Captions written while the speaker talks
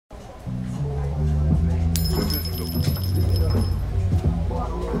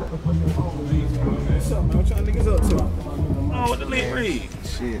read?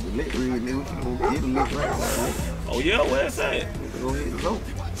 Shit, the lick read, nigga. We gonna get a lick right now. Oh yeah, where's that? We gonna hit Zoe.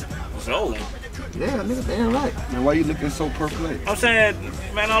 Zoe? Yeah, nigga, damn right. Man, why you looking so perplexed? I'm saying,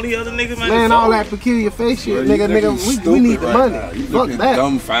 man, all these other niggas, man. Man, all that peculiar face shit, nigga, we need the money. Fuck that.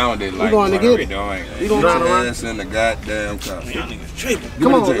 Dumbfounded, like, we going to get it. We gonna run around in the goddamn car. Y'all niggas tripping.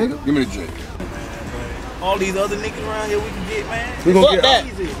 Come on, nigga. Give me the J. All these other niggas around here we can get, man. We gonna get that.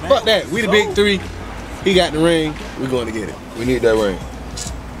 Fuck that. We the big three. He got the ring. We going to get it. We need that ring.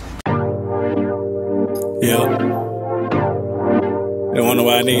 Yeah. They wonder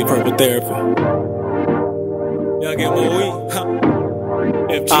why I need purple therapy. Y'all get more weed, huh?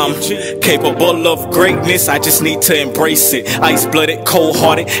 I'm capable of greatness, I just need to embrace it. Ice-blooded,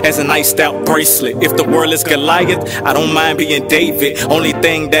 cold-hearted, as an iced-out bracelet. If the world is Goliath, I don't mind being David. Only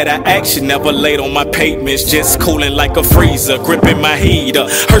thing that I actually never laid on my pavements. Just cooling like a freezer, gripping my heater.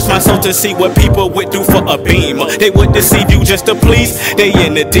 Hurts my soul to see what people would do for a beamer. They would deceive you just to please, they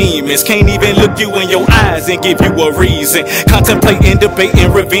in the demons. Can't even look you in your eyes and give you a reason. Contemplating,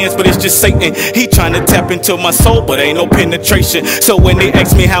 debating revenge, but it's just Satan. He trying to tap into my soul, but ain't no penetration. So when they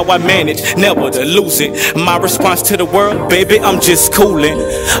ask me how I manage, never to lose it. My response to the world, baby, I'm just coolin'.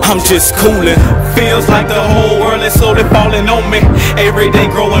 I'm just coolin'. Feels like the whole world is slowly falling on me. Every day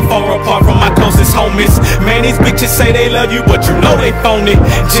growing far apart from my closest homies. Man, these bitches say they love you, but you know they phony.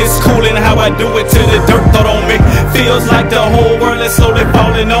 Just coolin' how I do it till the dirt thrown on me. Feels like the whole world is slowly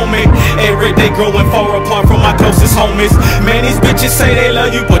falling on me. Every day growing far apart from my closest homies. Man, these bitches say they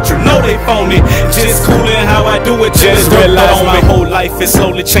love you, but you know they phony. Just coolin' how I do it till the dirt thrown on me. My whole life is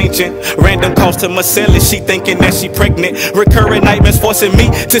slowly changing. Random calls to Marcellus, she thinking that she pregnant. Recurring nightmares forcing me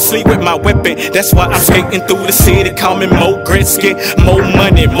to sleep with my weapon. That's why I'm skating through the city, call me Mo Gretzky. More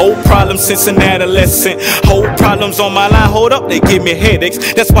money, more problems since an adolescent. Whole problems on my line, hold up, they give me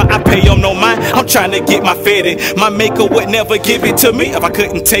headaches. That's why I pay them no mind, I'm trying to get my fed in. My maker would never give it to me if I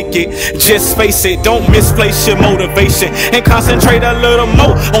couldn't take it. Just face it, don't misplace your motivation. And concentrate a little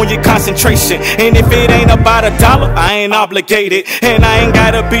more on your concentration. And if it ain't about $1, I ain't obligated. And I ain't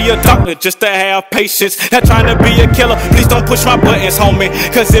gotta be a doctor just to have patience. Not trying to be a killer, please don't push my buttons, homie.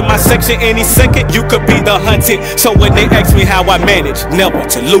 Cause in my section, any second, you could be the hunted. So when they ask me how I manage, never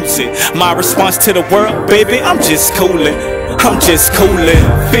to lose it. My response to the world, baby, I'm just coolin'. I'm just coolin'.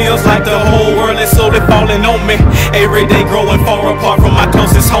 Feels like the whole world is slowly falling on me. Every day growing far apart from my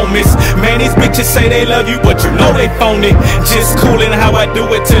closest homies. Man, these bitches say they love you, but you know they phony. Just coolin' how I do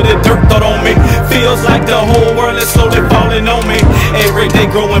it till the dirt thrown on me. Feels like the whole world is slowly falling on me. Every day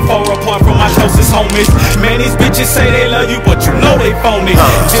growing far apart from my closest homies. Man, these bitches say they love you, but you know they phony.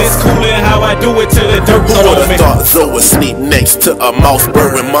 Just coolin' how I do it till the dirt thrown on me. Who would've thought Zoe would sleep next to a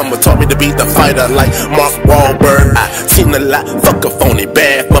mossberg when mama taught me to be the fighter like Mark Wahlberg. I seen a lot, fuck a phony,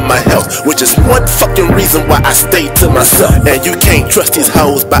 bad for my health, which is one fucking reason why I stay to myself. And you can't trust these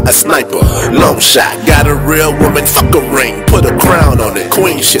hoes by a sniper. Long shot, got a real woman, fuck a ring, put a crown on it,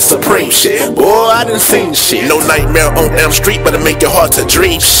 queen shit, supreme shit. Boy, I done seen shit. No nightmare on Elm Street, but it make it hard to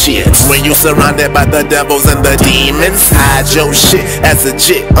dream shit. When you surrounded by the devils and the demons, hide your shit as a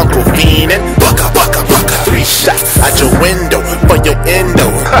jit, Uncle Fiendin'. Bucka, bucka, bucka, 3 shots out your window for your endo.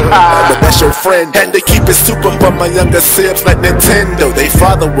 But that's your friend. Had to keep it super for my younger sibs like Nintendo. They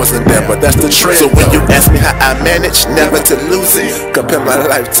father wasn't there, but that's the trend. So when you ask me how I manage, never to lose it, compare my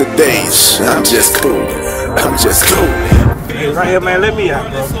life to days. I'm just cool. I'm just cool. Hey, right here, man, let me out,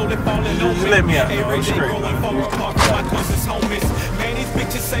 bro. Just let me out, bro. Straight.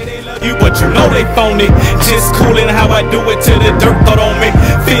 You, but you know they phony. Just coolin' how I do it till the dirt thrown on me.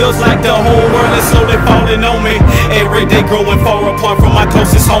 Feels like the whole world is slowly falling on me. Every day growing far apart from my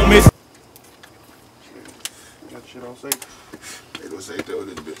closest homies. That shit on safe. They don't say that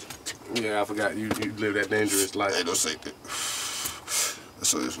with this bitch. Yeah, I forgot you live that dangerous life. They don't say that.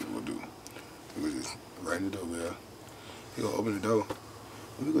 So this is what we'll do. We just ring the doorbell. He gonna open the door.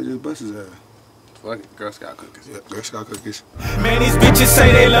 We gonna just bust his ass. Fuck it, Girl Scout cookies. Yeah, Girl Scout cookies. Man, these bitches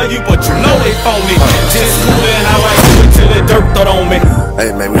say they love you, but you know they phony. Just coolin' how I do it till the dirt thrown on me.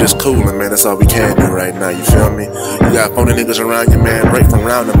 Hey man, we just coolin', man. That's all we can do right now, you feel me? You got phony niggas around you, man. Break from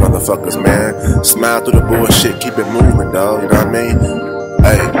around them motherfuckers, man. Smile through the bullshit, keep it moving, dog. You know what I mean?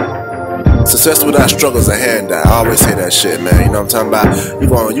 Hey, success without struggle is a handout. I always say that shit, man. You know what I'm talking about?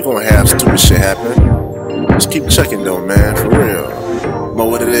 You gonna have stupid shit happen. Just keep checking though, man, for real. Know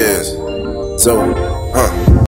what it is. So,